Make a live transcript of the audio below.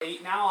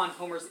now on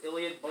Homer's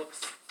Iliad,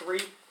 books 3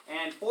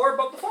 and 4.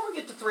 But before we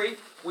get to 3,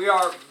 we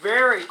are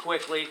very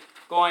quickly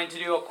going to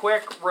do a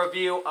quick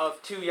review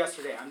of 2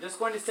 yesterday. I'm just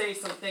going to say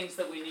some things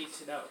that we need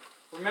to know.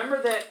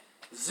 Remember that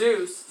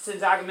Zeus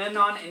sends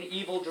Agamemnon an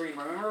evil dream.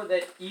 Remember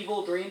that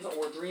evil dreams,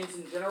 or dreams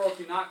in general,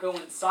 do not go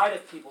inside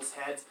of people's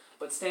heads,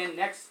 but stand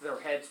next to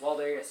their heads while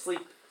they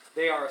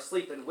are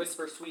asleep and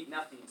whisper sweet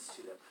nothings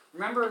to them.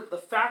 Remember, the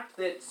fact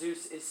that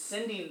Zeus is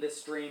sending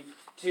this dream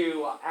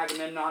to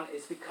Agamemnon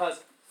is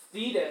because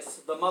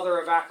Thetis, the mother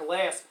of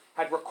Achilles,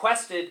 had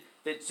requested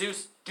that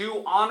Zeus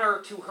do honor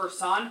to her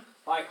son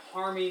by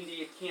harming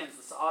the Achaeans.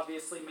 This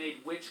obviously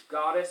made witch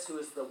goddess, who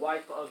is the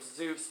wife of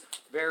Zeus,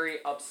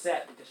 very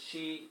upset because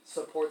she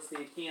supports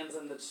the Achaeans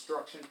in the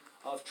destruction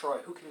of Troy.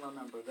 Who can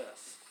remember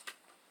this?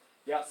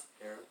 Yes?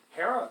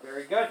 Hera.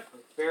 Very good.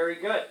 Very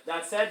good.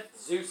 That said,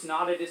 Zeus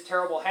nodded his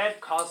terrible head,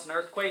 caused an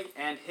earthquake,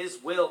 and his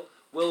will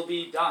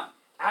be done.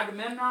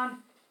 Agamemnon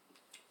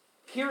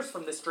hears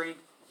from this dream,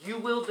 you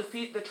will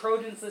defeat the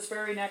Trojans this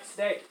very next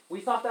day.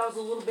 We thought that was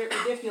a little bit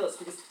ridiculous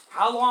because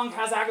how long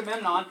has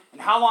Agamemnon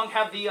and how long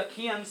have the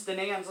Achaeans,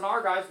 Danaans, and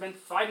Argives been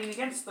fighting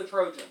against the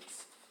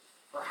Trojans?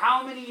 For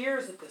how many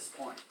years at this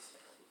point?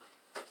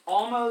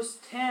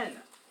 Almost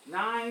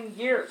 9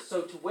 years.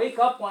 So to wake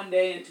up one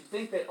day and to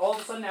think that all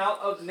of a sudden out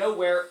of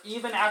nowhere,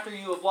 even after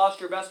you have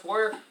lost your best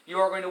warrior, you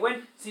are going to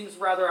win, seems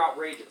rather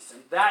outrageous.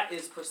 And that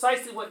is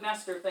precisely what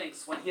Nestor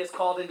thinks when he is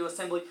called into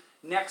assembly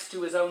next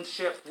to his own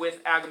ship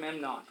with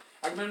Agamemnon.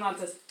 Agamemnon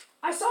says,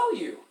 I saw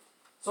you.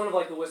 Sort of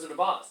like the Wizard of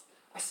Oz.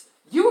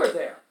 You were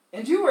there,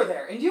 and you were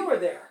there, and you were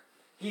there.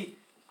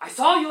 I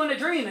saw you in a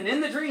dream, and in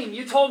the dream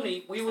you told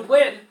me we would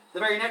win the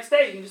very next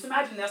day. You can just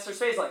imagine Nestor's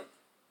face like,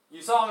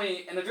 you saw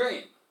me in a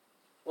dream.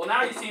 Well,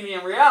 now you see me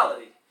in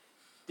reality.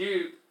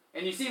 Dude,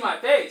 and you see my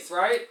face,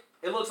 right?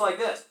 It looks like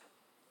this.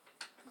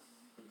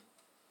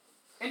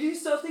 And do you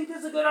still think this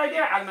is a good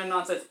idea?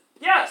 Agamemnon says,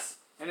 yes.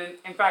 And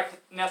in fact,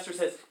 Nestor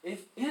says,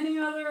 if any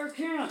other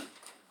Achaean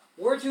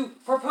were to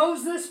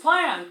propose this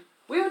plan,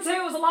 we would say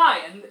it was a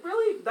lie. And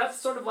really, that's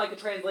sort of like a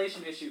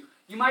translation issue.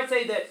 You might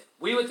say that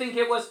we would think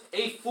it was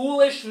a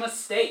foolish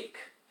mistake,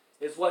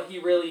 is what he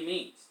really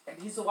means. And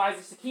he's the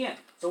wisest Achaean.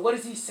 So what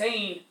is he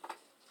saying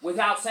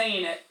without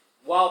saying it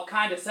while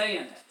kind of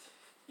saying it?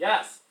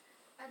 Yes?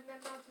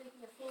 Agamemnon's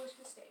making a foolish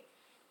mistake.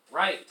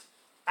 Right.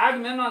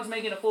 Agamemnon's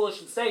making a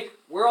foolish mistake.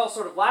 We're all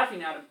sort of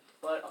laughing at him,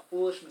 but a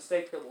foolish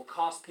mistake that will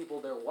cost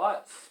people their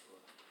what?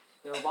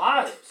 Their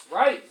lives.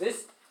 Right.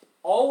 This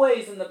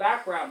always in the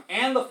background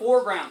and the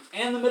foreground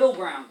and the middle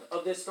ground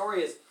of this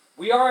story is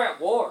we are at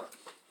war.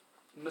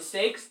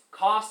 Mistakes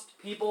cost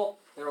people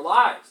their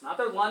lives. Not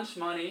their lunch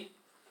money,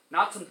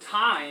 not some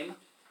time,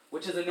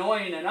 which is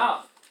annoying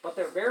enough, but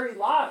their very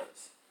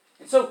lives.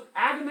 And so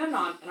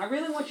Agamemnon, and I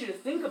really want you to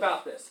think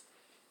about this,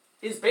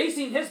 is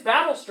basing his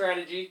battle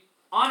strategy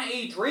on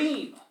a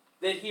dream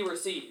that he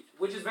received,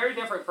 which is very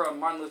different from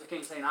Martin Luther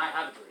King saying, I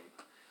have a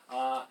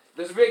dream.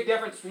 There's a big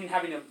difference between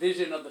having a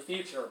vision of the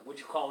future, which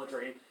you call a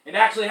dream, and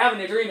actually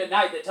having a dream at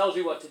night that tells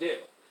you what to do.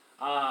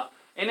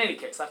 In any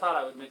case, I thought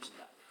I would mention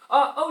that.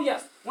 Oh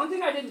yes, one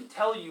thing I didn't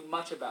tell you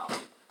much about,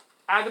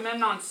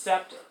 Agamemnon's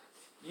scepter.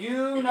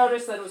 You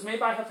noticed that it was made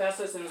by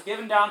Hephaestus, and it was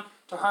given down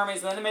to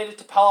Hermes, and then it made it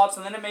to Pelops,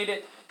 and then it made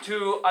it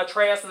to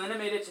Atreus, and then it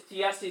made it to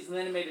Thyestes, and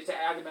then it made it to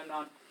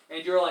Agamemnon.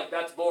 And you're like,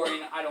 that's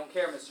boring, I don't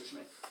care, Mr.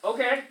 Schmidt.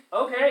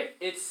 Okay,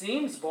 it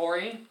seems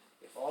boring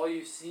if all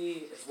you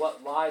see is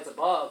what lies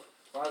above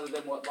rather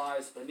than what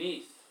lies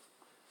beneath.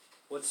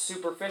 What's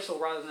superficial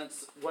rather than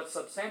what's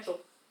substantial.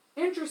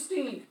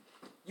 Interesting.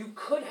 You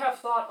could have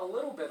thought a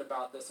little bit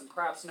about this and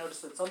perhaps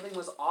noticed that something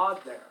was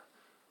odd there.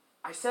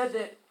 I said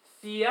that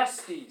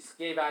Thyestes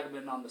gave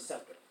Agamemnon the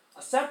scepter.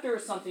 A scepter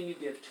is something you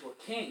give to a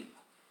king.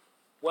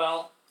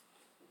 Well,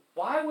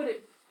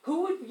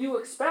 who would you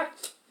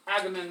expect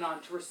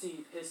Agamemnon to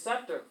receive his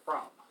scepter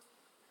from?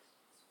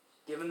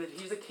 Given that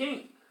he's a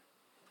king.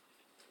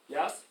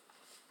 Yes?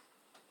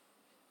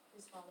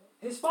 His father.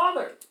 His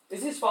father.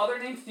 Is his father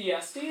named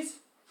Thyestes?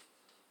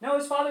 No,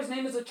 his father's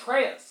name is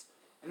Atreus.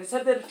 And it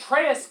said that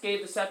Atreus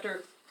gave the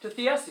scepter to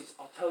Thyestes.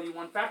 I'll tell you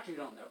one fact you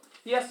don't know.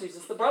 Thyestes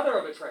is the brother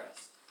of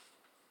Atreus.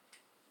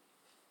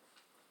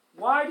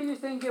 Why do you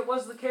think it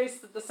was the case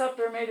that the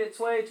scepter made its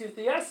way to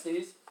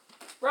Thyestes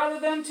rather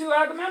than to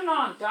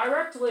Agamemnon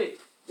directly?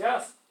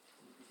 Yes?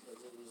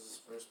 Because it was his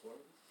firstborn.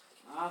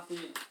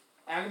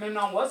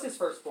 Agamemnon was his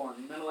firstborn,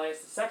 and Menelaus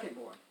the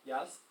secondborn.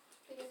 Yes?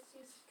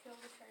 Thyestes killed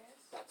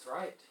Atreus. That's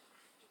right.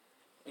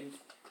 And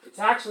it's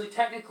actually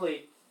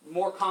technically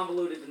more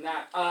convoluted than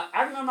that.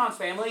 Agamemnon's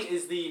family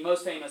is the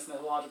most famous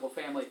mythological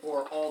family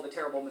for all the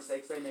terrible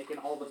mistakes they make and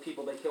all the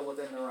people they kill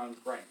within their own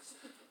ranks.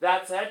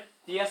 That said,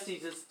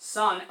 Thyestes'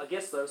 son,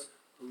 Aegisthus,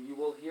 who you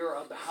will hear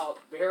about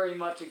very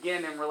much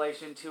again in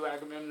relation to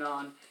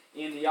Agamemnon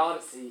in the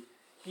Odyssey,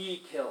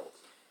 he killed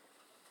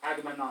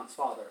Agamemnon's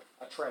father,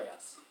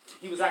 Atreus.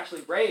 He was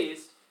actually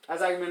raised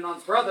as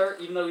Agamemnon's brother,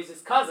 even though he's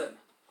his cousin.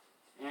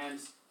 And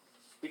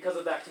because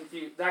of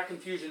that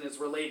confusion is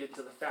related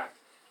to the fact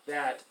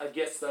that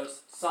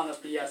Aegisthus, son of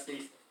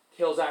Thyestes,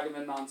 kills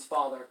Agamemnon's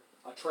father,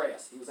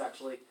 Atreus. He was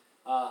actually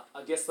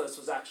Aegisthus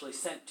was actually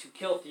sent to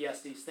kill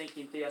Thyestes,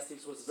 thinking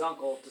Thyestes was his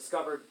uncle,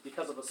 discovered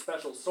because of a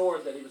special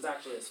sword that he was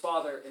actually his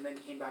father, and then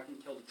came back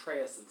and killed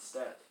Atreus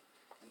instead.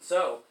 And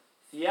so,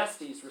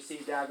 Thyestes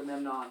received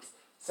Agamemnon's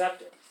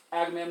scepter.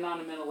 Agamemnon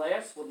and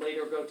Menelaus would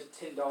later go to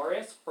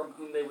Tyndareus, from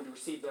whom they would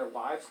receive their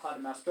wives,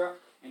 Clytemnestra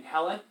and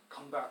Helen,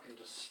 come back and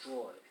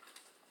destroy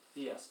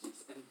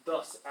Thyestes. And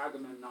thus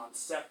Agamemnon's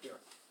scepter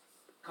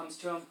comes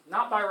to him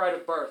not by right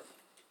of birth,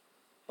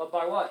 but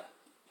by what?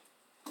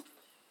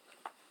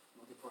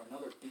 Looking for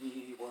another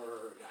B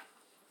word.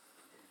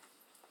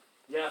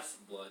 Yes,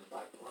 Blood.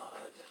 by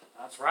blood.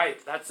 That's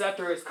right. That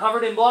scepter is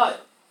covered in blood.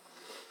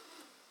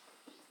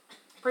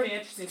 Pretty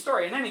interesting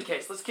story. In any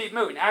case, let's keep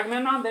moving.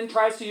 Agamemnon then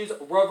tries to use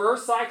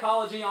reverse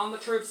psychology on the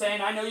troops, saying,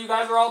 I know you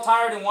guys are all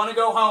tired and want to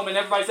go home. And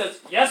everybody says,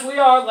 yes, we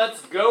are.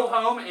 Let's go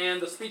home. And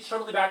the speech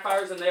totally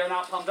backfires, and they are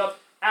not pumped up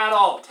at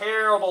all.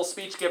 Terrible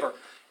speech giver.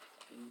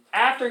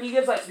 After he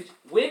gives that speech,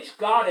 which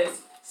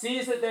goddess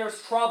sees that there's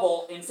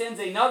trouble and sends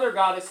another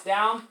goddess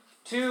down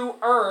to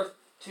earth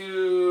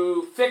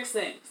to fix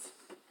things?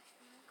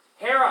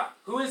 Hera,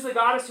 who is the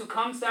goddess who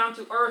comes down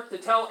to earth to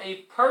tell a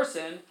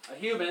person, a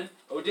human,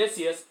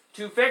 Odysseus,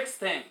 to fix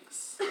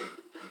things?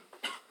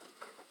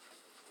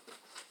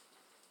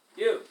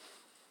 You.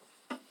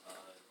 She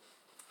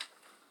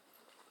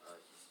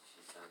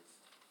sends.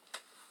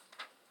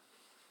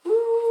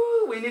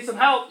 Woo, we need some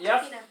help.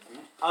 Yes?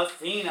 Athena.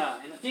 Athena.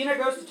 And Athena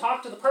goes to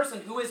talk to the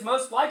person who is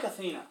most like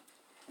Athena.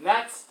 And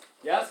that's,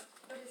 yes?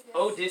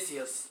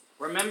 Odysseus.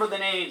 Remember the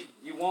name.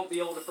 You won't be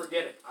able to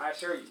forget it, I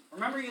assure you.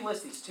 Remember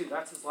Ulysses, too.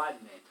 That's his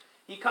Latin name.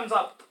 He comes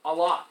up a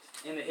lot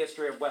in the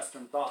history of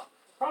Western thought.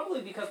 Probably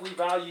because we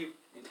value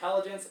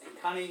intelligence and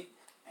cunning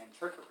and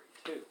trickery,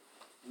 too.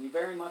 And we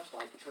very much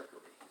like trickery.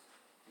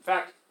 In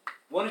fact,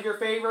 one of your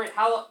favorite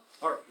I'm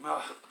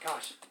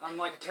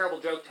like a terrible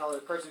joke teller,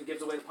 the person who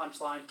gives away the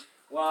punchline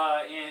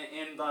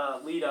in the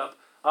lead-up.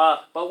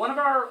 But one of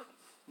our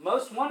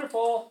most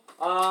wonderful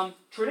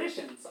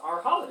traditions,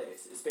 our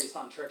holidays, is based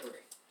on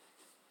trickery.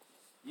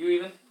 You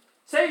even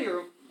say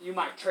you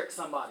might trick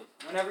somebody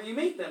whenever you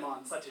meet them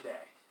on such a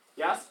day.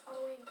 Yes?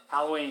 Halloween.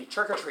 Halloween,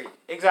 trick or treat.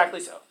 Exactly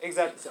so.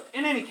 Exactly so.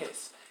 In any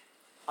case,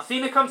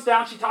 Athena comes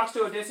down, she talks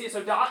to Odysseus.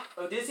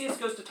 Odysseus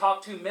goes to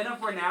talk to men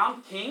of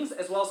renown, kings,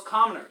 as well as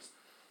commoners.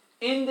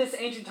 In this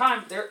ancient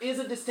time, there is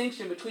a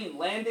distinction between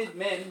landed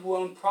men who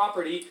own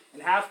property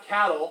and have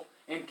cattle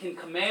and can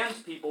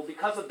command people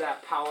because of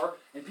that power,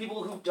 and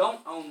people who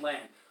don't own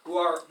land, who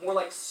are more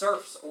like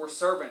serfs or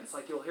servants,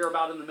 like you'll hear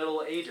about in the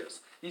Middle Ages.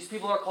 These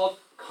people are called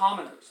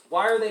commoners.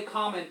 Why are they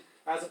common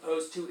as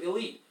opposed to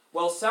elite?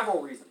 Well,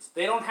 several reasons.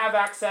 They don't have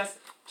access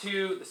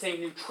to the same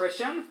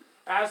nutrition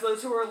as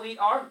those who are elite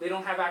are. They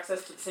don't have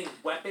access to the same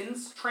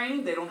weapons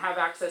training. They don't have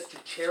access to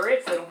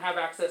chariots. They don't have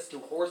access to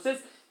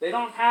horses. They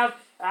don't have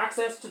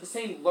access to the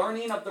same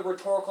learning of the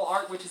rhetorical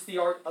art, which is the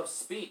art of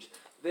speech.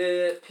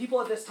 The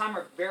people at this time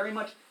are very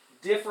much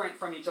different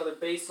from each other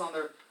based on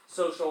their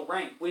social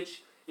rank,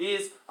 which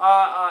is,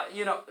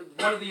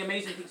 one of the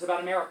amazing things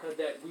about America,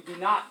 that we do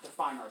not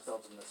define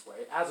ourselves in this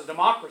way. As a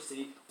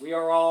democracy, we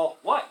are all,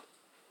 what?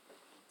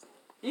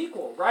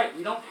 Equal, right?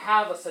 We don't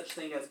have a such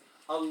thing as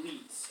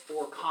elites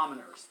or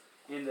commoners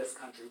in this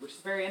country, which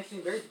is very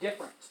interesting, very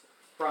different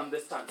from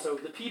this time. So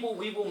the people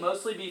we will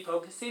mostly be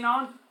focusing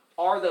on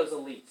are those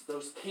elites,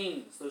 those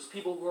kings, those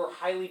people who are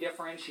highly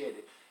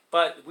differentiated.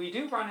 But we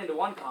do run into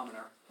one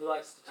commoner who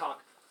likes to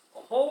talk a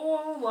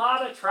whole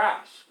lot of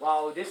trash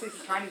while Odysseus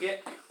is trying to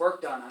get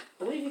work done. I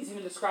believe he's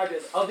even described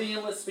as of the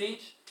endless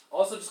speech,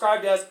 also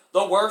described as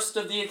the worst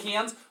of the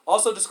Achaeans,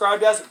 also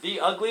described as the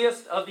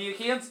ugliest of the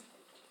Achaeans,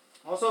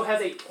 also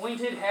has a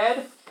pointed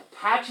head,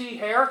 patchy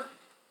hair,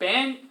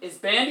 is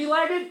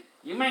bandy-legged.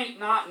 You may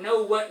not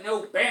know what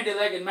no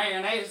bandy-legged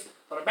man is,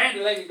 but a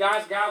bandy-legged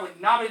guy's a guy with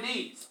knobby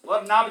knees.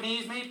 What do knobby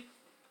knees mean?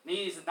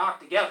 Knees are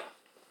knocked together.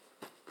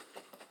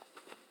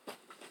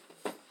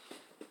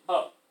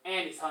 Oh,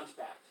 and he's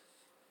hunchbacked.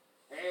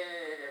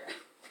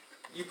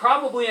 You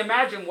probably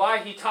imagine why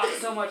he talks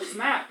so much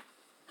smack.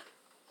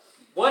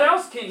 What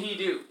else can he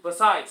do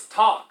besides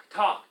talk,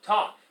 talk,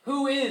 talk?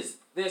 Who is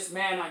this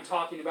man I'm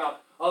talking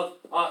about of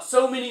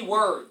so many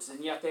words,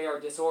 and yet they are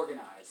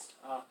disorganized?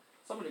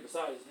 Somebody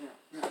besides him.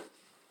 Yeah.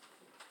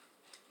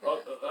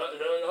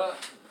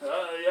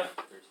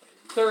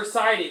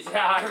 Thersites,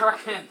 yeah, I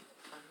reckon.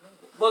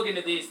 Looking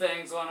at these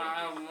things when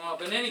I'm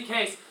up. In any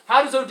case,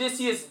 how does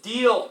Odysseus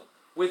deal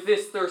with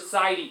this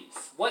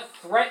Thersites? What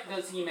threat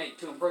does he make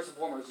to him, first and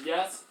foremost?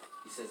 Yes?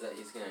 He says that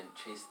he's going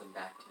to chase them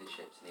back to the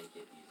ships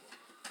naked.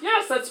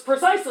 Yes, that's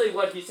precisely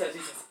what he says.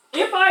 He says,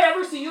 if I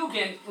ever see you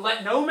again,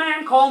 let no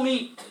man call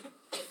me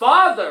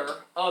father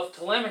of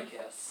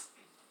Telemachus,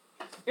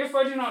 if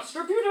I do not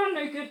strip you down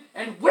naked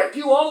and whip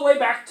you all the way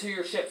back to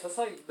your ships. That's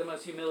like the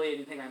most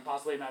humiliating thing I can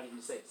possibly imagine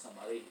to say to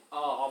somebody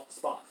off the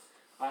spot.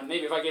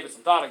 Maybe if I gave it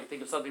some thought, I could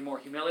think of something more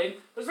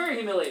humiliating. But it's very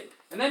humiliating.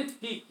 And then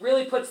he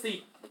really puts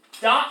the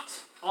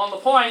dot on the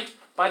point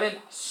by then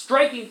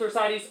striking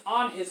Thersites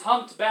on his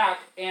humped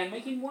back and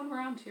making one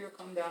round tear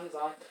come down his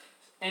eye.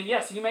 And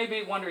yes, you may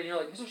be wondering, you're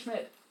like, Mr.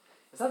 Schmidt,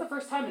 Is that the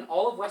first time in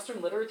all of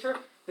Western literature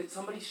that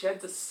somebody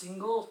sheds a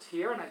single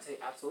tear? And I'd say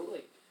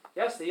absolutely.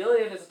 Yes, the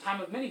Iliad is a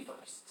time of many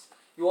firsts.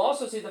 You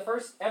also see the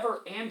first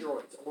ever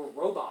androids or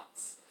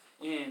robots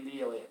in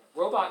the Iliad.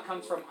 Robot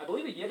comes from, I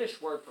believe, a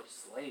Yiddish word for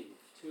slave,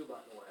 too, by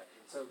the way.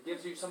 So it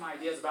gives you some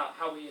ideas about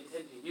how we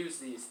intend to use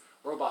these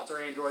robots or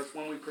androids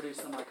when we produce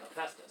them like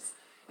Hephaestus.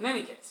 In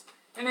any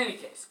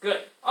case,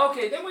 good.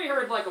 Okay, then we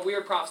heard like a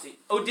weird prophecy.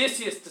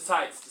 Odysseus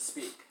decides to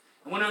speak.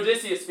 And when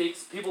Odysseus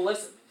speaks, people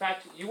listen. In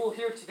fact, you will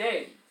hear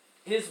today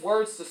his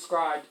words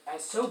described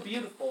as so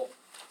beautiful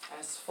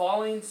as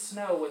falling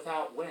snow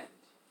without wind.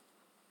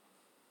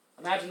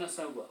 Imagine a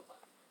snow globe.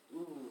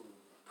 Ooh,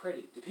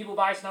 pretty. Do people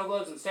buy snow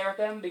globes and stare at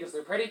them because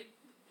they're pretty?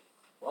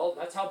 Well,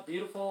 that's how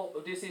beautiful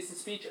Odysseus'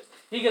 speech is.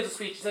 He gives a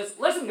speech. He says,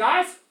 listen,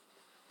 guys,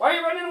 why are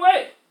you running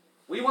away?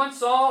 We once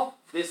saw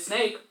this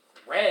snake,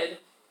 red,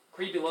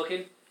 creepy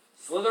looking,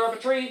 slither up a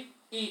tree,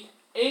 eat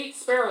 8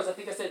 sparrows. I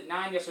think I said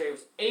 9 yesterday. It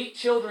was 8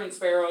 children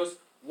sparrows,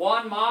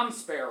 1 mom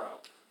sparrow.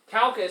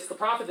 Calchas, the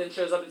prophet, then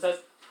shows up and says,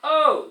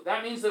 oh,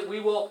 that means that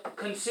we will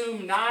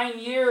consume 9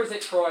 years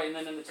at Troy, and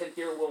then in the 10th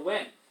year we'll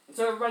win. And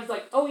so everybody's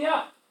like, oh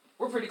yeah,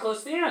 we're pretty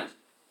close to the end.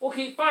 We'll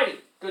keep fighting.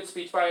 Good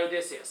speech by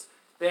Odysseus.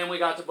 Then we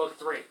got to book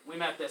 3. We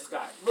met this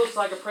guy. Looks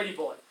like a pretty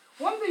boy.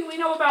 One thing we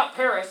know about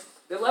Paris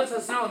that lets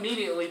us know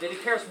immediately that he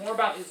cares more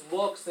about his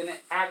looks than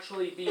it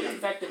actually being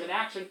effective in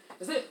action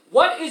is that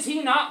what is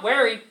he not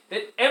wearing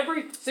that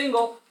every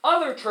single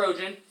other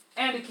Trojan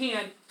and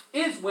Achaean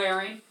is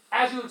wearing,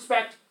 as you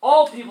expect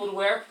all people to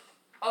wear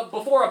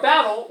before a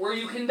battle where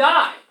you can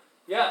die?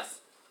 Yes.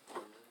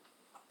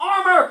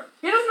 Armor!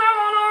 He doesn't have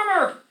on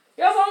armor!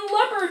 He has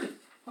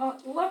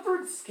on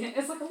leopard skin.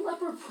 It's like a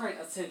leopard print,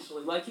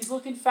 essentially. Like, he's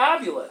looking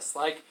fabulous.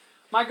 Like,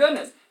 my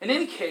goodness. In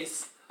any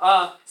case,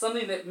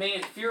 something that may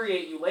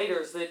infuriate you later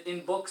is that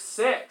in book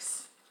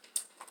 6,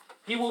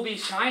 he will be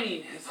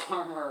shining his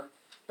armor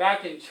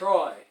back in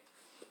Troy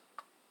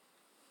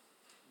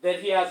that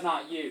he has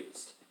not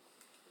used,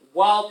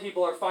 while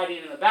people are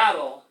fighting in a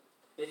battle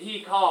that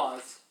he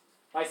caused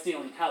by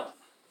stealing Helen.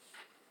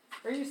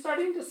 Are you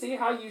starting to see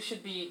how you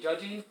should be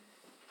judging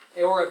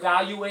or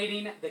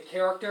evaluating the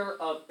character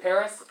of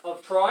Paris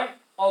of Troy,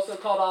 also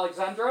called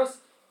Alexandros,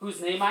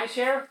 whose name I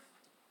share?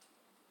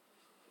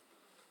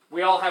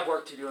 We all have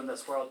work to do in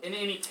this world. In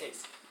any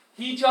case,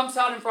 he jumps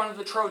out in front of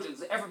the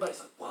Trojans. Everybody's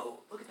like, whoa,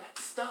 look at that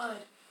stud.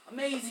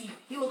 Amazing.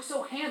 He looks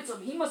so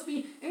handsome. He must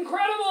be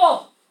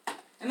incredible.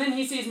 And then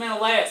he sees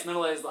Menelaus.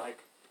 Menelaus is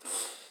like,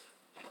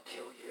 I'll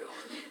kill you.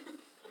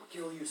 I'll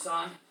kill you,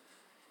 son.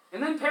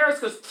 And then Paris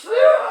goes,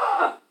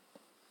 "Ah!"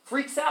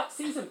 Freaks out,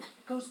 sees him,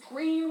 goes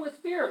green with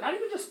fear. Not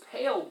even just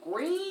pale,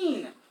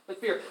 green with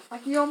fear.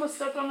 Like he almost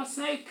stepped on a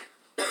snake.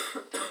 And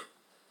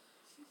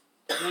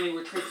then he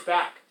retreats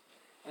back.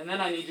 And then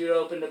I need you to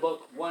open to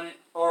book 1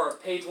 or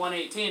page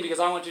 118 because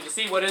I want you to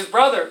see what his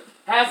brother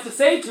has to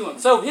say to him.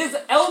 So his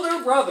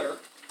elder brother,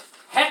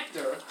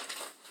 Hector,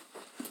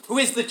 who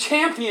is the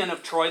champion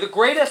of Troy, the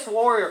greatest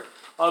warrior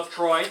of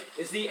Troy,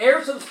 is the heir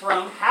to the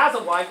throne, has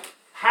a wife,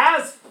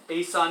 has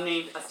a son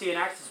named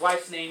Astyanax. His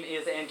wife's name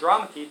is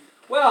Andromache.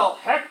 Well,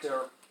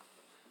 Hector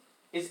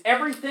is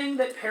everything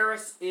that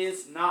Paris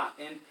is not.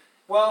 And,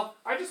 well,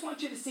 I just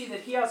want you to see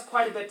that he has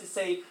quite a bit to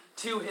say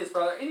to his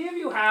brother. Any of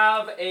you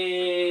have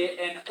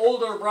an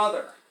older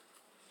brother?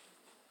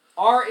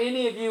 Are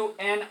any of you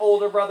an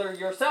older brother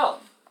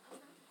yourself?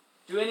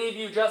 Do any of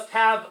you just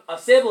have a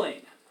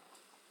sibling?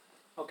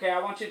 Okay,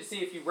 I want you to see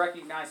if you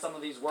recognize some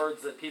of these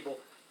words that people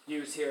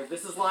use here.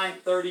 This is line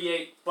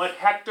 38. But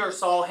Hector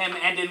saw him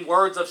and in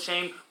words of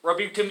shame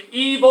rebuked him.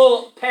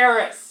 Evil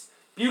Paris!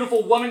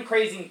 Beautiful woman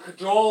crazing,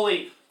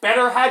 cajoling.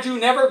 Better had you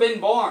never been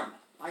born.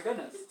 My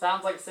goodness,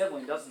 sounds like a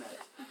sibling, doesn't it?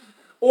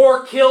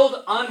 Or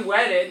killed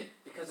unwedded,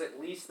 because at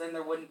least then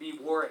there wouldn't be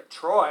war at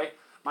Troy.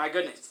 My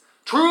goodness.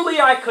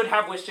 Truly I could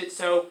have wished it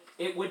so.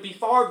 It would be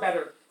far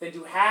better than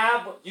to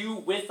have you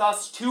with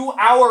us to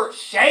our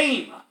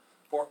shame,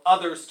 for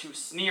others to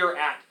sneer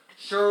at.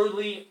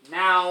 Surely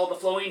now the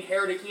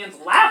flowing-haired Achaeans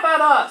laugh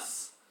at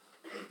us,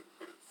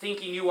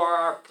 thinking you are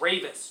our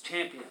bravest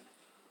champion,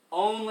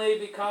 only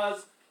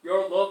because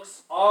your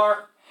looks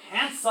are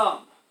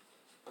handsome,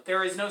 but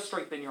there is no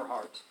strength in your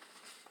heart,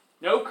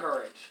 no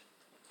courage.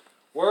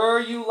 Were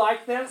you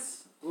like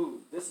this?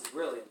 Ooh, this is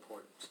really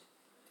important.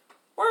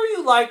 Were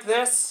you like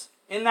this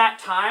in that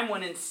time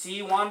when in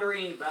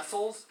sea-wandering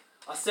vessels,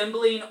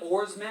 assembling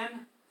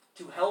oarsmen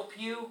to help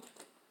you,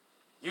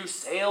 you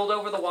sailed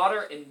over the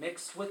water and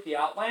mixed with the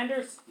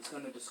outlanders? He's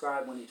going to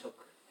describe when he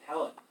took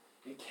Helen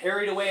and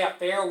carried away a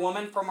fair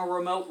woman from a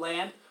remote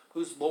land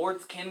whose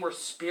lord's kin were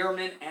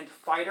spearmen and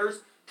fighters,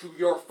 to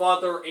your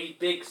father a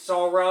big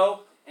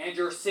sorrow, and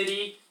your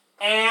city,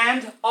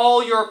 and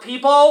all your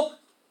people,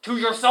 to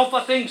yourself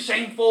a thing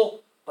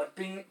shameful, but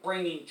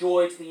bringing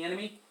joy to the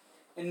enemy.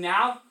 And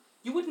now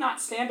you would not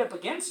stand up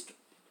against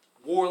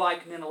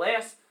warlike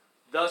Menelaus.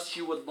 Thus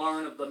you would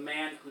learn of the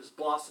man whose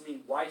blossoming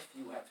wife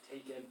you have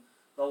taken.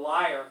 The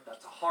lyre,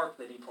 that's a harp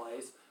that he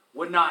plays,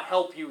 would not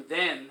help you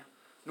then,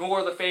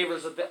 nor the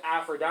favors of the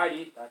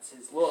Aphrodite, that's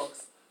his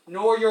looks,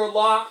 nor your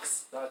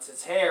locks, that's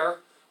his hair,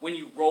 when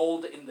you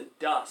rolled in the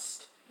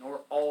dust,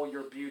 nor all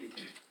your beauty.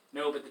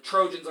 No, but the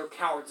Trojans are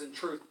cowards in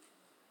truth.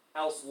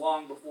 Else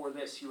long before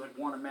this you had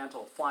worn a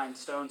mantle of flying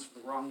stones for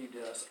the wrong you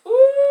did us.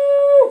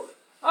 Ooh!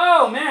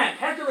 Oh man,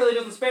 Hector really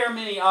doesn't spare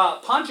many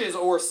punches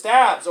or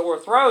stabs or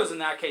throws in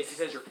that case. He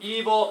says you're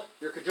evil,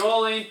 you're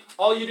cajoling,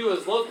 all you do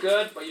is look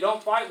good, but you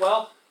don't fight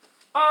well.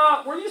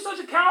 Were you such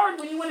a coward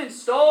when you went and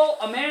stole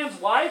a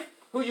man's wife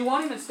who you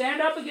won't even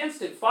stand up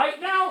against and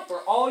fight now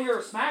for all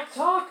your smack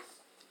talk?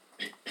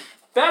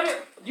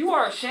 Better, you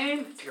are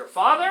ashamed to your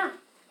father,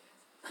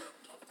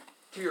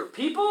 to your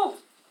people,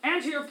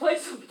 and to your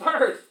place of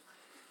birth.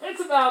 It's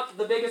about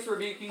the biggest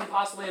rebuke you can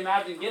possibly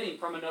imagine getting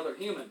from another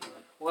human.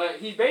 Well,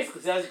 he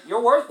basically says,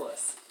 you're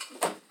worthless.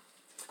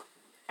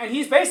 And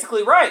he's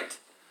basically right.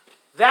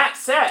 That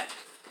said,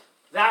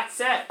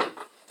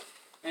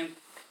 and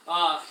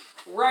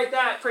write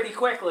that pretty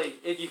quickly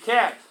if you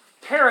can.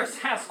 Paris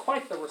has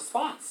quite the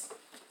response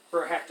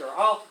for Hector.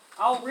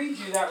 I'll read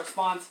you that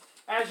response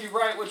as you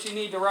write what you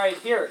need to write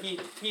here.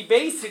 He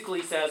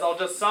basically says, I'll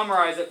just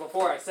summarize it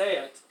before I say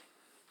it.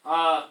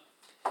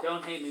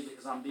 Don't hate me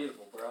because I'm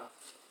beautiful, bro.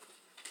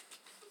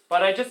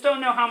 But I just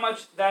don't know how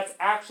much that's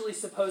actually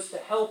supposed to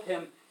help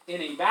him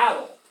in a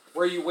battle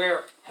where you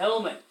wear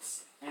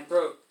helmets and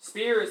throw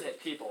spears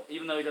at people,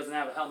 even though he doesn't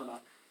have a helmet on.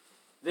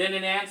 Then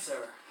in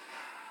answer,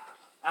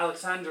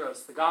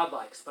 Alexandros, the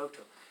godlike, spoke to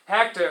him.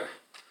 Hector,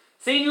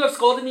 seeing you have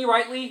scolded me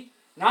rightly,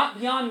 not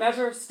beyond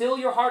measure, still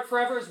your heart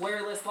forever is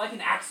weariless, like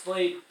an axe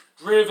blade,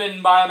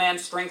 driven by a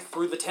man's strength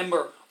through the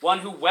timber, one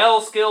who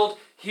well skilled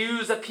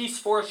hews a piece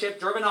for a ship,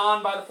 driven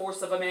on by the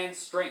force of a man's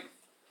strength.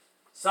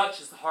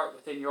 Such is the heart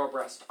within your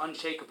breast,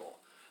 unshakable.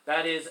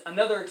 That is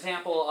another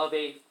example of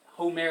a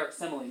Homeric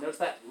simile. Notice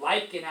that,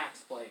 like an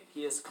axe blade.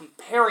 He is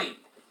comparing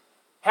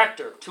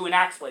Hector to an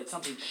axe blade,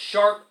 something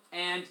sharp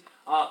and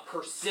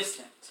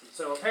persistent.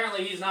 So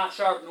apparently he's not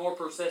sharp nor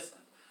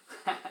persistent.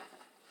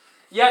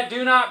 Yet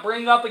do not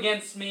bring up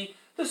against me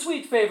the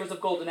sweet favors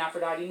of golden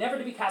Aphrodite. Never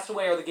to be cast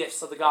away are the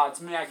gifts of the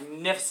gods,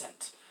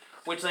 magnificent,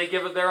 which they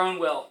give of their own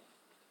will.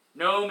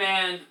 No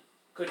man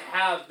could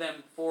have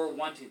them for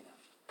wanting them.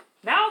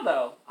 Now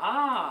though,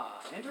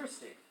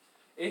 interesting.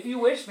 If you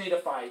wish me to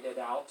fight it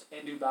out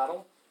and do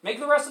battle, make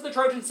the rest of the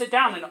Trojans sit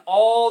down and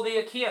all the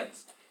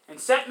Achaeans, and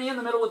set me in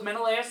the middle with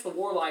Menelaus the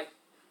warlike,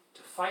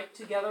 to fight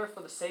together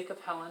for the sake of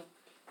Helen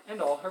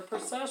and all her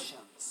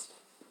possessions.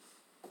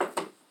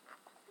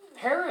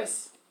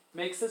 Paris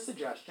makes a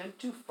suggestion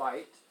to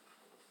fight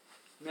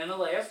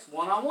Menelaus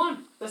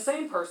one-on-one, the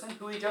same person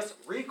who he just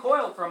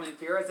recoiled from in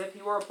fear as if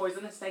he were a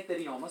poisonous snake that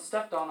he almost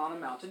stepped on a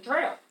mountain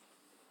trail.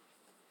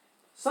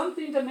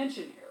 Something to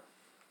mention here.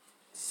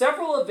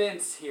 Several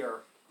events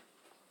here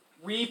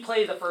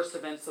replay the first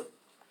events of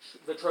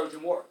the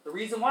Trojan War. The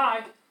reason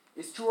why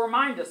is to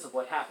remind us of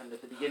what happened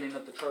at the beginning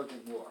of the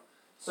Trojan War.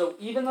 So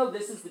even though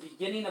this is the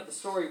beginning of the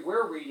story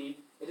we're reading,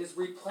 it is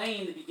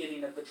replaying the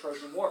beginning of the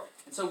Trojan War.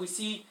 And so we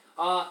see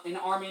an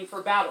arming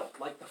for battle,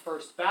 like the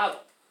first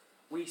battle.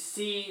 We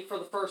see, for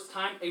the first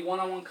time, a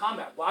one-on-one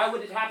combat. Why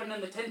would it happen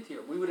in the 10th year?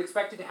 We would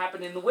expect it to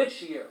happen in the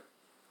which year?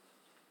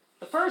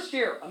 The first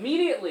year,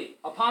 immediately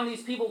upon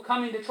these people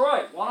coming to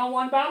Troy,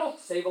 one-on-one battle,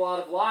 save a lot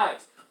of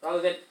lives.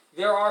 Rather than,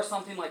 there are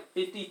something like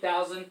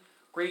 50,000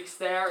 Greeks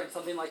there and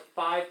something like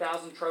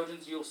 5,000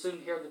 Trojans. You'll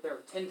soon hear that there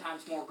are 10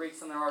 times more Greeks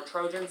than there are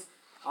Trojans.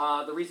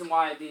 The reason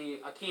why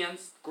the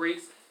Achaeans,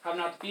 Greeks, have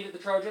not defeated the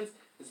Trojans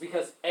is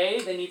because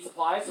A, they need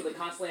supplies, so they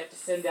constantly have to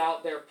send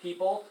out their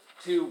people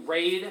to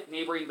raid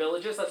neighboring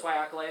villages. That's why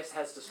Achilles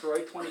has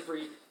destroyed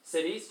 23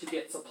 cities to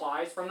get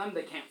supplies from them.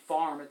 They can't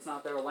farm, it's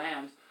not their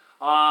land.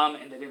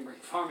 And they didn't bring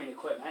farming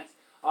equipment.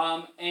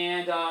 What's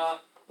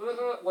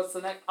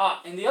the next?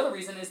 And the other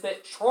reason is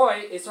that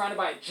Troy is surrounded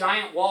by a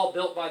giant wall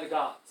built by the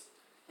gods.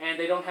 And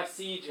they don't have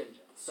siege engines.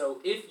 So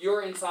if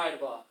you're inside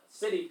of a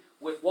city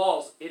with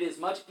walls, it is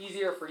much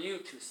easier for you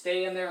to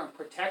stay in there and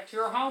protect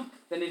your home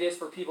than it is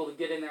for people to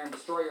get in there and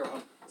destroy your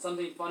home.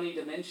 Something funny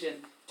to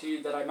mention to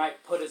you that I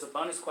might put as a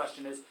bonus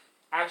question is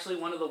actually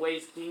one of the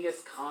ways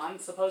Genghis Khan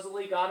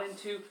supposedly got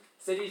into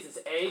cities is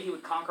A, he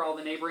would conquer all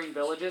the neighboring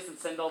villages and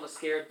send all the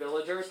scared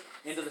villagers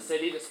into the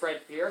city to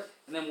spread fear.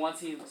 And then once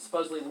he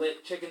supposedly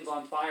lit chickens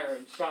on fire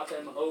and shot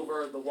them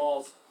over the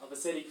walls of a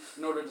city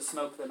in order to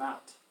smoke them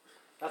out.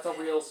 That's a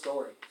real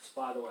story,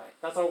 by the way.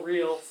 That's a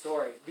real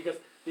story. Because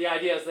the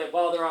idea is that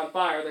while they're on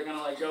fire, they're going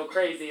to go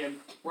crazy and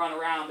run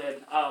around and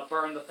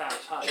burn the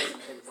thatch huts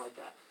and things like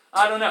that.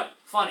 I don't know.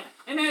 Funny.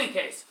 In any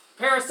case,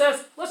 Paris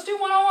says, let's do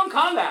one-on-one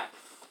combat.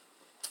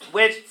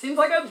 Which seems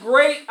like a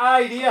great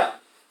idea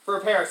for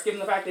Paris, given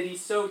the fact that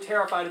he's so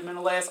terrified of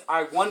Menelaus.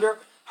 I wonder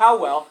how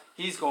well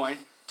he's going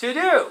to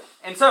do.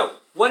 And so,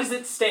 what is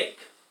at stake?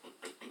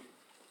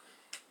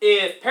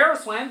 If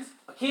Paris wins,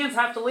 Achaeans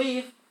have to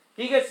leave,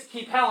 he gets to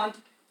keep Helen,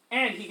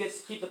 and he gets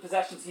to keep the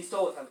possessions he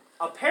stole with him.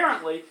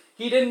 Apparently,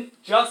 he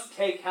didn't just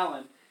take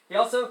Helen. He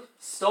also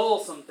stole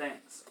some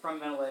things from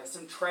Menelaus,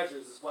 some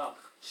treasures as well.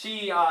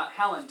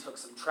 Helen took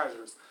some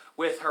treasures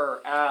with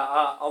her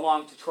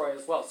along to Troy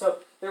as well. So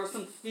there was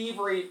some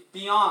thievery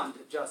beyond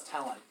just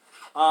Helen.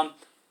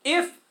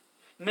 If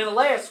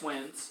Menelaus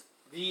wins,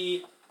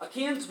 the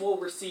Achaeans will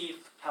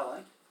receive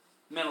Helen,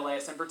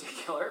 Menelaus in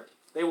particular.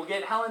 They will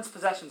get Helen's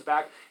possessions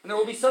back, and there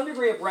will be some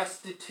degree of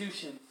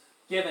restitution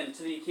given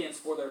to the Achaeans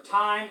for their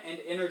time and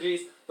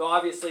energies, though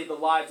obviously the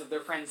lives of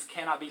their friends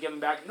cannot be given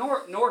back,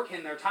 nor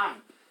can their time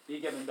be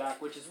given back,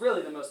 which is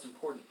really the most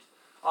important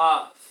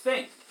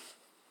thing.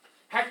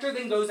 Hector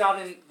then goes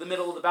out in the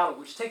middle of the battle,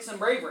 which takes some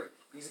bravery.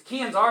 These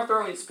Achaeans are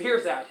throwing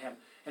spears at him,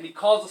 and he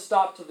calls a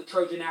stop to the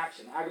Trojan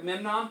action.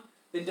 Agamemnon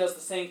then does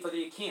the same for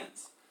the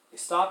Achaeans. They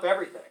stop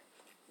everything.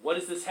 What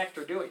is this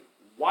Hector doing?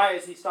 Why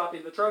is he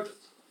stopping the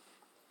Trojans?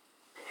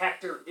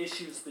 Hector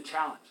issues the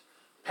challenge.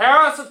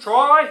 Paris of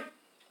Troy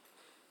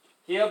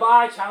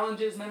hereby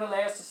challenges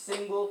Menelaus to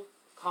single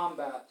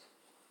combat.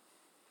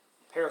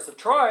 Paris of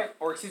Troy,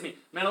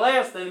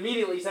 Menelaus then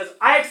immediately says,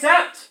 I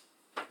accept!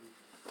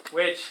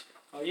 Which,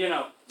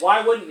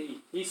 why wouldn't he?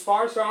 He's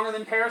far stronger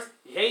than Paris.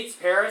 He hates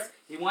Paris.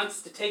 He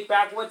wants to take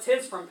back what's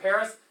his from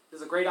Paris.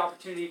 There's a great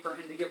opportunity for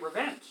him to get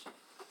revenge.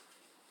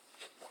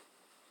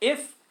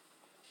 If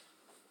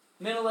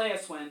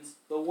Menelaus wins,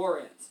 the war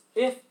ends.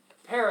 If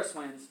Paris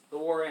wins, the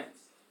war ends.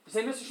 You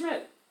say, Mr.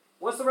 Schmidt,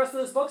 what's the rest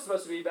of this book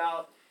supposed to be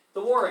about?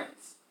 The war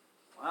ends.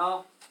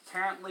 Well,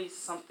 apparently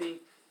something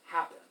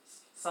happens.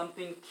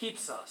 Something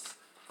keeps us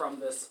from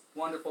this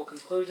wonderful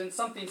conclusion.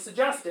 Something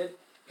suggested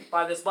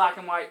by this black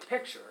and white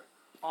picture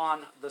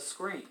on the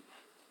screen.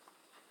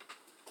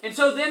 And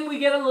so then we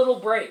get a little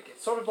break.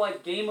 It's sort of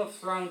like Game of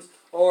Thrones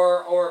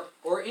or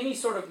any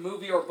sort of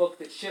movie or book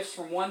that shifts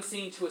from one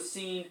scene to a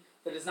scene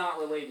that is not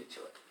related to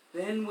it.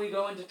 Then we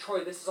go into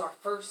Troy. This is our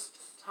first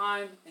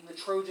time in the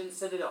Trojan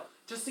Citadel.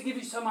 Just to give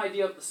you some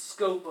idea of the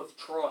scope of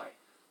Troy.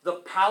 The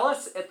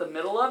palace at the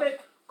middle of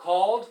it,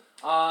 called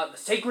the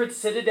Sacred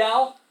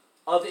Citadel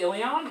of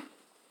Ilion,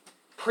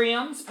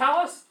 Priam's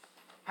palace,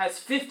 has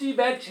 50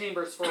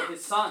 bedchambers for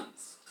his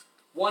sons,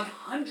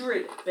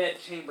 100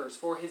 bedchambers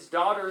for his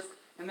daughters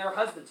and their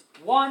husbands,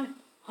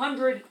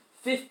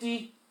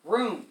 150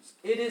 rooms.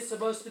 It is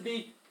supposed to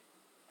be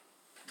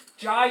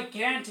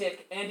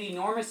gigantic and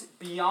enormous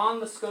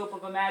beyond the scope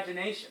of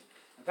imagination.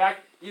 In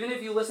fact, even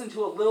if you listen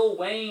to a Lil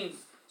Wayne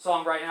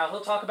song right now, he'll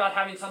talk about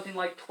having something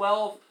like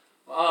 12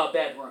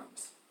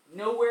 bedrooms.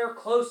 Nowhere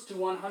close to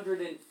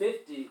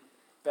 150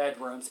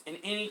 bedrooms. In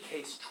any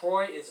case,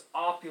 Troy is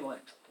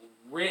opulent,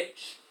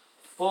 rich,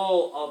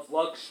 full of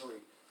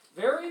luxury.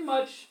 Very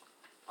much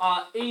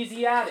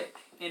Asiatic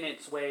in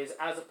its ways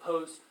as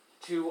opposed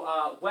to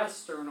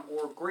Western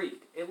or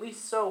Greek. At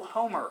least so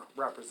Homer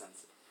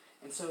represents it.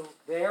 And so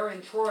there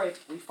in Troy,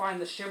 we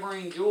find the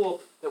shimmering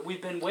jewel that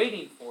we've been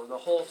waiting for the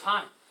whole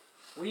time.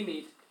 We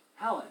meet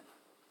Helen.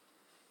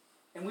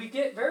 And we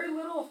get very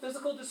little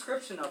physical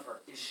description of her.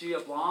 Is she a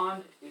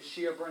blonde? Is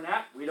she a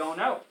brunette? We don't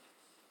know.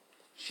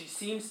 She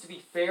seems to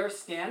be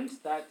fair-skinned.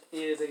 That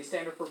is a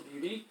standard for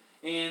beauty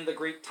in the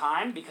Greek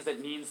time because it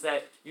means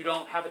that you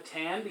don't have a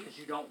tan because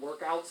you don't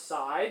work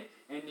outside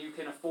and you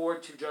can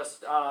afford to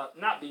just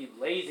not be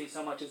lazy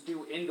so much as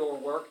do indoor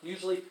work.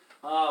 Usually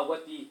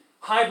what the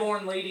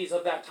highborn ladies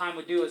of that time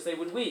would do is they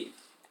would weave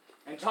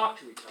and talk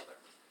to each other.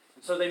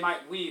 And so they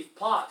might weave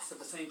plots at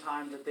the same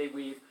time that they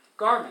weave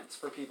garments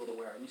for people to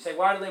wear. And you say,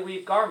 why do they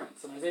weave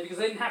garments? And I say, because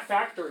they didn't have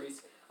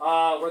factories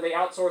where they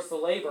outsourced the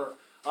labor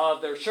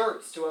of their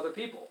shirts to other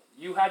people.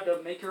 You had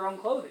to make your own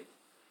clothing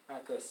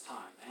at this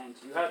time. And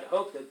you had to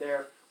hope that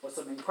there was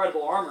some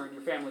incredible armor in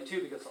your family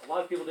too, because a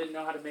lot of people didn't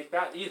know how to make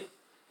that either.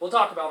 We'll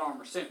talk about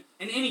armor soon.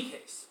 In any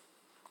case,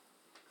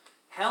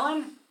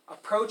 Helen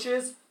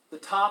approaches the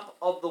top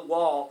of the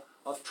wall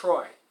of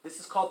Troy. This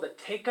is called the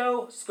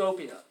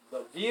Tacoscopia,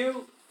 the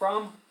view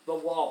from the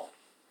wall.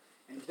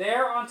 And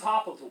there on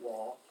top of the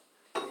wall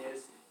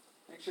is,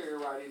 make sure you're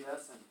writing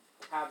this and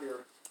have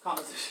your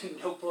composition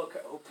notebook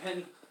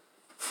open.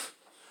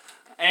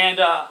 And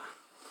I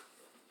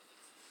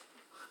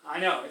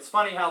know, it's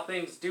funny how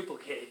things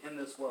duplicate in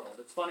this world.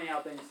 It's funny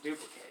how things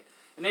duplicate.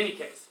 In any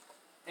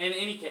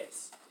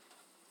case,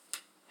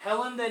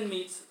 Helen then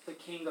meets the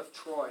king of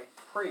Troy,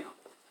 Priam,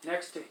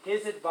 next to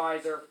his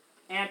advisor,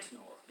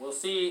 Antenor. We'll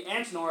see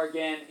Antenor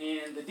again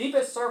in the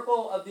deepest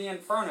circle of the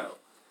Inferno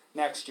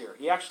next year.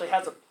 He actually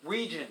has a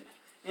region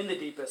in the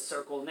deepest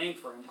circle named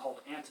for him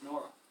called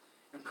Antenor.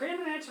 And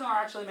Priam and Antenor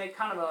actually make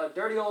kind of a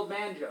dirty old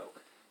man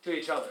joke to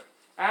each other.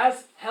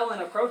 As Helen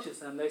approaches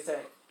them, they say,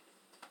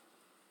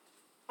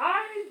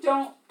 I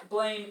don't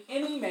blame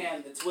any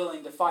man that's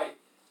willing to fight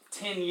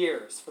 10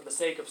 years for the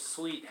sake of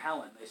sweet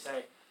Helen. They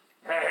say,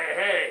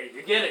 hey,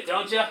 you get it,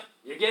 don't you?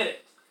 You get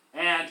it.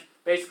 And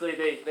basically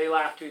they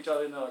laugh to each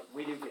other and they're like,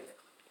 we do get it.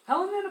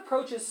 Helen then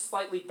approaches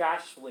slightly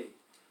bashfully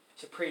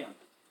to Priam.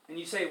 And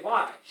you say,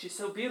 why? She's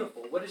so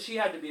beautiful. What does she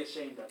have to be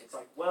ashamed of? It's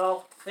like,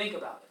 well, think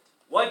about it.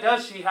 What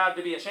does she have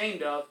to be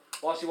ashamed of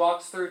while she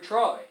walks through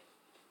Troy?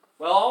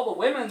 Well, all the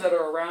women that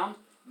are around,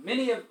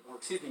 many of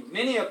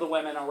the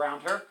women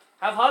around her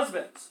have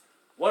husbands.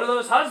 What are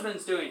those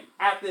husbands doing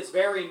at this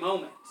very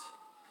moment?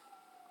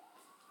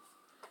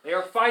 They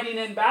are fighting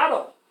in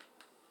battle.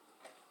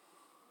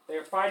 They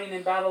are fighting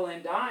in battle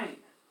and dying.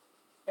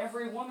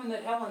 Every woman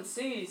that Helen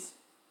sees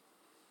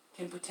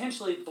can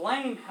potentially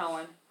blame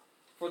Helen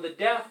for the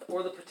death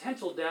or the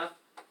potential death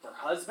of her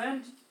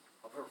husband,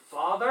 of her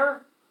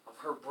father, of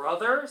her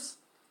brothers,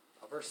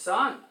 of her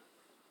son.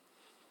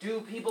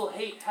 Do people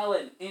hate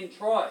Helen in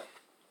Troy?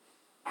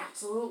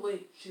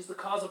 Absolutely. She's the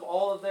cause of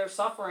all of their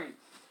suffering.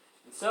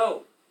 And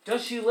so,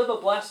 does she live a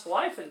blessed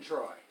life in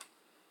Troy?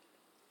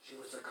 She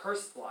lives a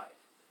cursed life.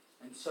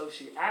 And so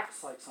she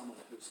acts like someone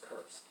who's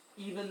cursed,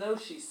 even though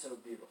she's so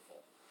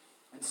beautiful.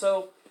 And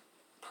so,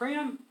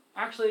 Priam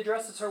actually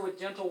addresses her with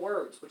gentle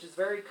words, which is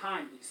very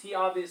kind, because he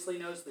obviously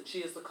knows that she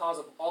is the cause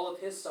of all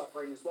of his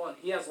suffering as well, and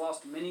he has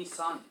lost many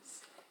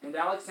sons. And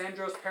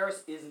Alexandros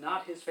Paris is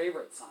not his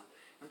favorite son,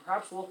 and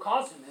perhaps will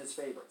cause him his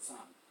favorite son.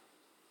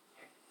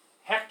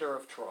 Hector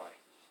of Troy.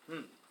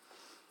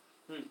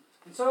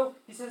 And so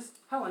he says,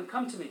 Helen,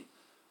 come to me.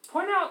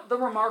 Point out the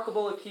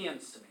remarkable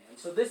Achaeans to me. And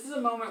so this is a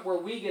moment where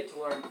we get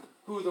to learn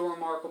who the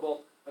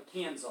remarkable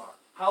Achaeans are,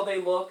 how they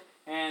look,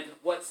 and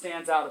what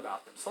stands out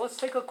about them. So let's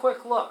take a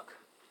quick look.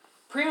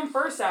 Priam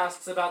first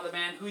asks about the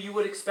man who you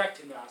would expect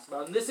him to ask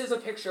about. And this is a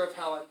picture of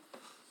Helen.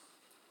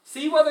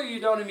 See whether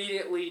you don't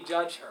immediately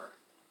judge her.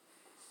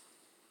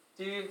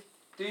 Do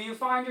you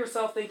find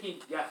yourself thinking,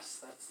 yes,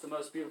 that's the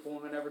most beautiful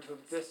woman ever to have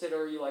existed,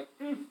 or are you like,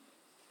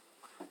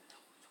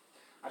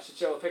 I should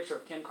show a picture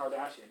of Kim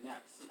Kardashian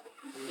next.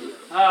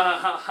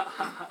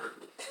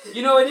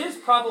 It is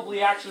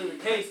probably actually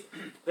the case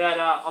that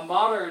a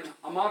modern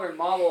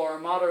model or a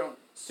modern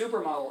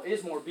supermodel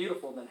is more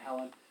beautiful than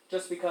Helen,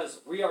 just because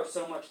we are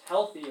so much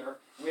healthier,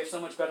 we have so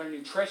much better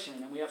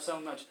nutrition, and we have so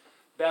much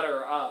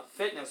better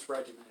fitness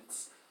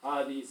regimens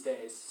these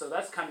days. So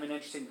that's kind of an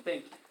interesting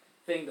thing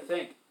to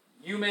think.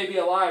 You may be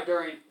alive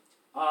during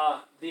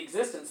the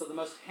existence of the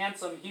most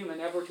handsome human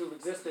ever to have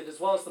existed, as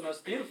well as the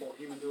most beautiful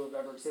human to have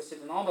ever existed,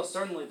 and almost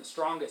certainly the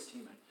strongest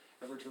human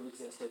ever to have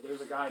existed.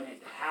 There's a guy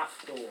named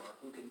Half Thor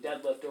who can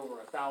deadlift over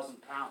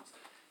 1,000 pounds.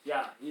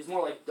 Yeah, he's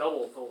more like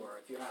double Thor,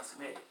 if you ask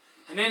me.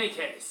 In any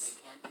case,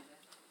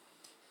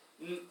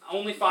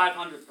 only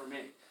 500 for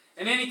me.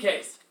 In any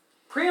case,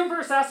 Priam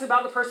first asks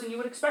about the person you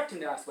would expect him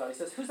to ask about. He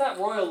says, who's that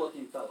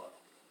royal-looking fellow?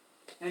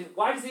 And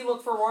why does he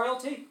look for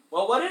royalty?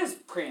 Well, what is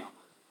Priam?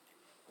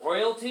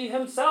 Royalty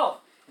himself.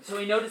 And so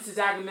he notices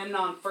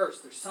Agamemnon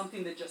first. There's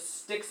something that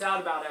just sticks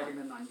out about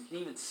Agamemnon. You can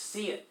even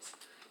see it.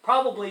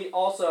 Probably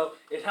also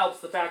it helps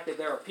the fact that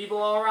there are people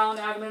all around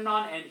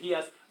Agamemnon and he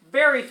has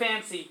very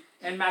fancy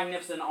and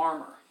magnificent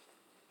armor.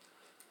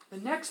 The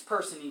next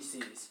person he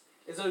sees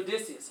is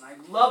Odysseus, and I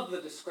love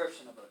the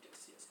description of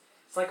Odysseus.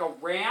 It's like a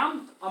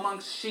ram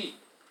amongst sheep.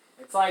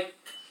 It's like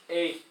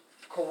a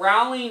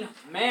corralling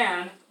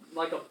man,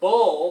 like a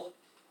bull,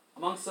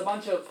 amongst a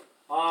bunch of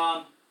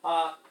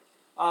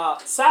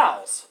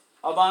sows,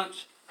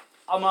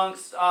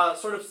 amongst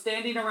sort of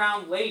standing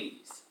around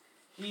ladies.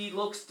 He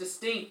looks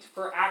distinct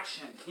for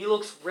action. He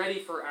looks ready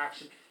for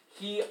action.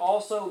 He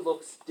also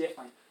looks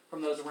different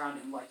from those around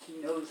him, like he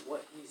knows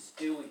what he's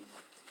doing,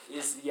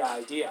 is the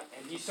idea.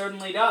 And he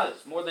certainly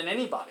does, more than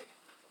anybody.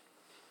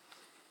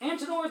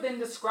 Antenor then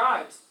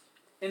describes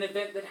an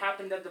event that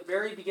happened at the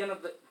very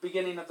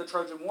beginning of the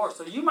Trojan War.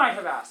 So you might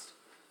have asked,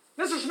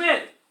 Mr.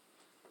 Schmid,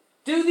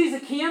 do these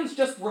Achaeans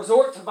just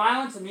resort to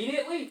violence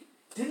immediately?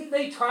 Didn't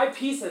they try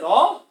peace at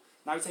all?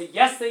 And I would say,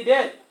 yes, they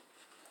did.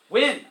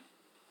 When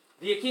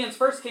the Achaeans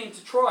first came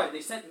to Troy,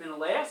 they sent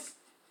Menelaus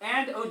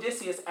and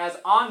Odysseus as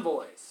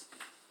envoys,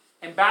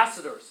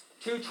 ambassadors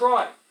to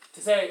Troy,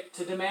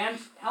 to demand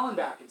Helen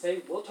back and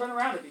say, we'll turn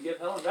around if you give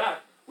Helen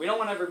back. We don't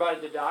want everybody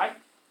to die.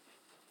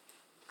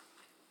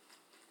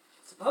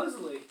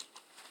 Supposedly,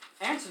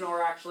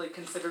 Antenor actually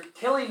considered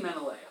killing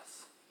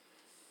Menelaus,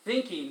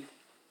 thinking,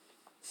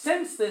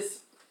 since this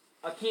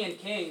Achaean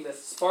king,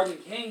 this Spartan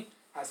king,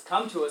 has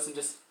come to us and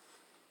just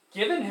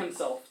given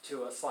himself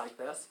to us like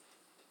this,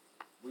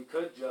 we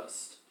could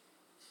just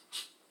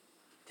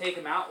take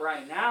him out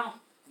right now.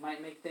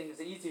 Might make things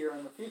easier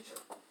in the future.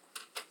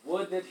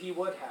 Would that he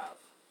would have.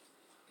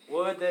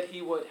 Would that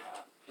he would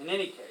have. In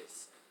any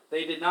case,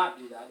 they did not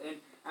do that. And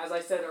as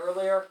I said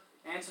earlier,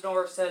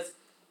 Antenor says,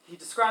 he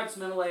describes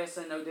Menelaus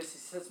and Odysseus. He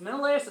says,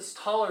 Menelaus is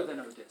taller than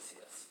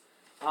Odysseus.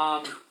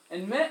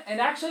 And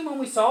actually, when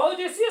we saw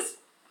Odysseus,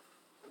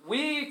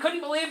 we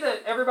couldn't believe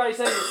that everybody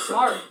said he was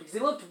smart, because he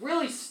looked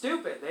really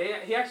stupid.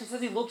 He actually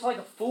says he looked like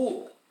a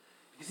fool,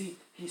 because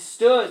he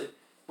stood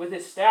with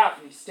his staff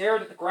and he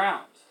stared at the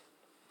ground,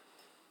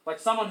 like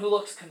someone who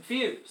looks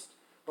confused.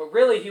 But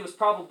really, he was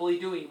probably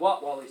doing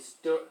what while he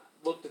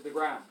looked at the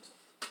ground?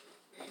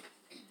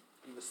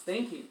 He was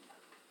thinking.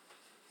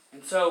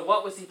 And so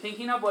what was he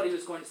thinking of? What he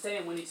was going to say.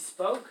 And when he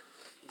spoke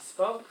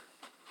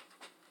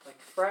like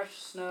fresh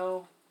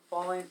snow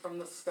falling from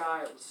the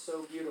sky. It was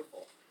so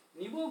beautiful.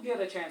 And you will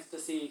get a chance to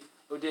see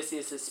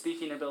Odysseus'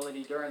 speaking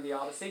ability during the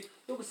Odyssey.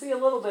 You will see a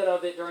little bit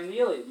of it during the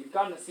Iliad. You've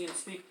gotten to see him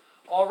speak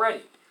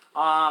already.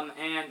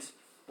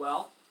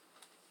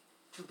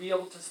 To be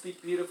able to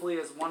speak beautifully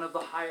is one of the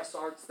highest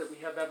arts that we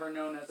have ever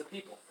known as a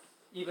people.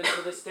 Even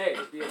to this day,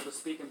 to be able to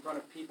speak in front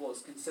of people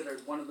is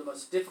considered one of the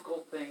most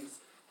difficult things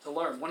to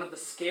learn, one of the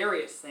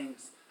scariest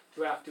things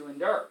to have to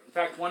endure. In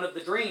fact, one of the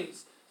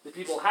dreams that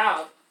people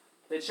have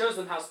that shows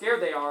them how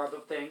scared they are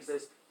of things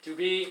is to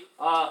be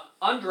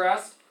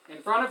undressed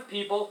in front of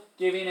people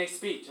giving a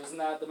speech. Isn't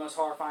that the most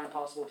horrifying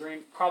possible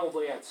dream?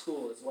 Probably at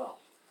school as well.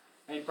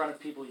 In front of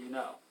people you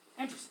know.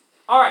 Interesting.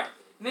 Alright,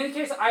 in any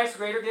case, Ice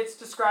Raider gets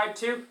described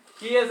too.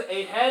 He is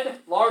a head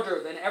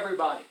larger than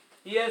everybody.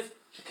 He is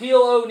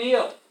Shaquille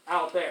O'Neal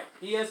out there.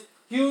 He is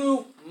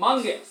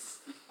humongous.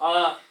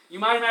 You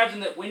might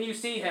imagine that when you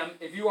see him,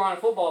 if you were on a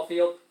football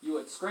field, you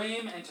would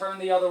scream and turn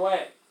the other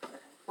way,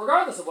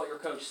 regardless of what your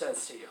coach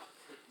says to you.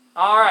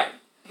 Alright,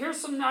 here's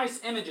some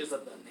nice images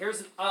of them.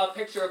 Here's a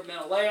picture of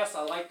Menelaus.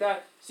 I like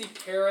that. See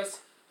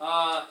Paris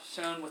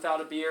shown without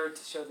a beard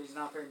to show that he's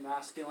not very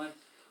masculine.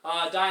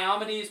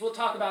 Diomedes, we'll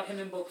talk about him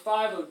in Book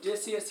 5.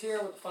 Odysseus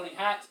here with a funny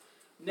hat.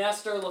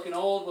 Nestor looking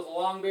old with a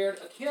long beard.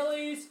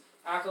 Achilles,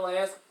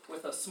 Achilles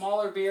with a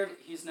smaller beard.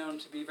 He's known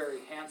to be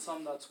very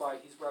handsome. That's why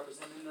he's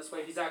represented in this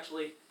way. He's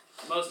actually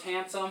the most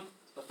handsome,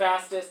 the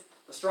fastest,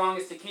 the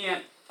strongest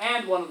Achaean,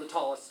 and one of the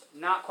tallest.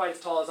 Not quite as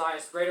tall as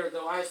Aias the Greater,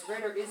 though Aias the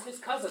Greater is his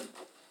cousin.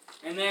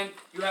 And then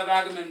you have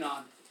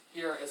Agamemnon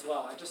here as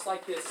well. I just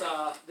like this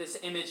this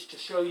image to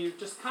show you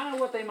just kind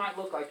of what they might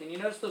look like. And you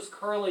notice those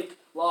curly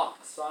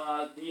locks.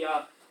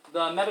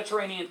 The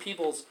Mediterranean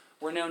peoples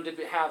were known to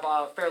have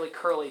fairly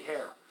curly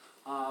hair,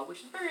 which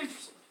is very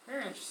interesting.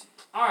 Very interesting.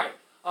 All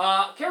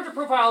right. Character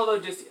profile of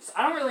Odysseus.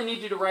 I don't really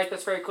need you to write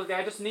this very quickly.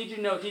 I just need you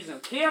to know he's an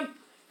Achaean,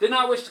 did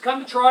not wish to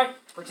come to Troy,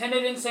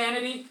 pretended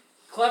insanity,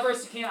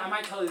 cleverest Achaean. I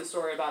might tell you the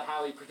story about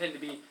how he pretended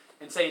to be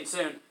insane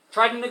soon.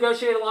 Tried to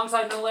negotiate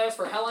alongside Menelaus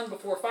for Helen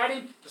before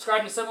fighting.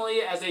 Described him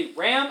similarly as a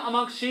ram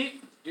amongst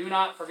sheep. Do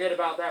not forget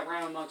about that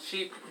ram amongst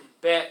sheep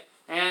bit.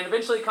 And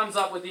eventually comes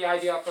up with the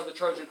idea for the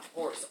Trojan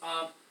horse.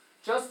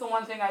 Just the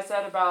one thing I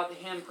said about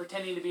him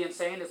pretending to be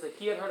insane is that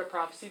he had heard a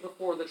prophecy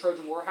before the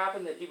Trojan War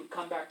happened that he would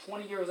come back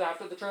 20 years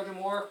after the Trojan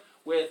War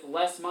with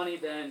less money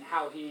than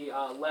how he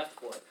left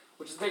for it.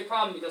 Which is a big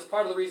problem because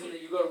part of the reason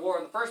that you go to war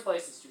in the first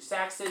place is to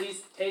sack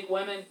cities, take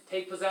women,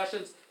 take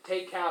possessions,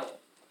 take cattle.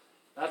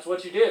 That's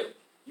what you do.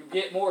 You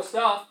get more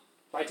stuff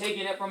by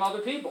taking it from other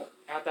people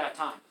at that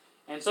time.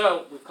 And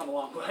so, we've come a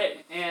long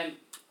way. And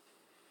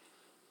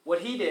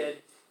what he did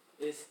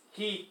is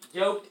he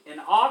yoked an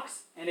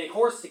ox and a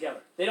horse together.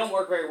 They don't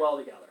work very well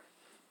together.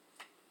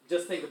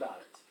 Just think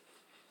about it.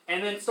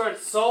 And then started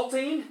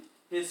salting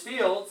his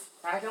fields,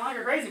 acting like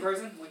a crazy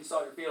person. When you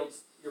saw your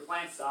fields, your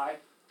plants die.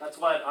 That's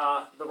what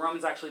the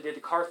Romans actually did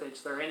to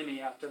Carthage, their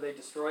enemy, after they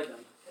destroyed them.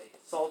 They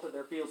salted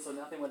their fields so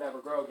nothing would ever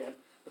grow again.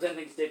 But then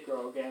things did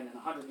grow again, and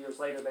 100 years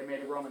later they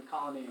made a Roman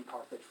colony in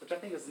Carthage, which I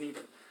think is an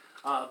even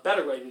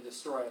better way to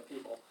destroy a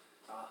people.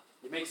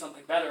 You make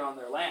something better on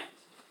their land.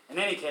 In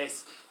any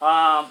case,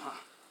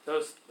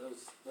 those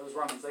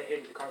Romans, they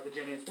hated the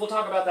Carthaginians. We'll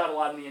talk about that a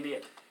lot in the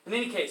Aeneid. In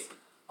any case,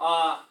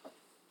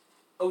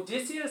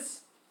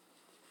 Odysseus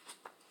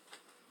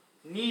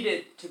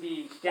needed to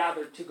be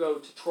gathered to go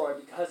to Troy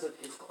because of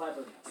his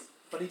cleverness.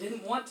 But he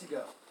didn't want to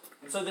go.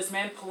 And so this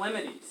man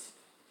Polymedes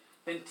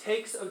then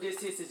takes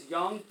Odysseus'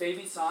 young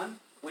baby son.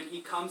 When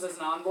he comes as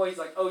an envoy, he's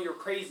like, oh, you're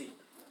crazy,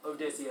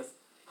 Odysseus.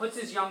 Puts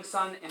his young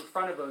son in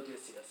front of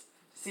Odysseus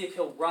to see if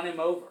he'll run him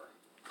over.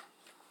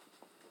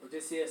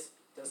 Odysseus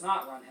does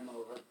not run him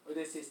over.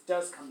 Odysseus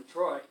does come to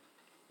Troy.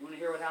 You want to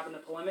hear what happened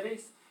to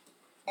Polymedes?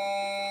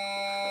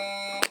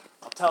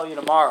 I'll tell you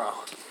tomorrow.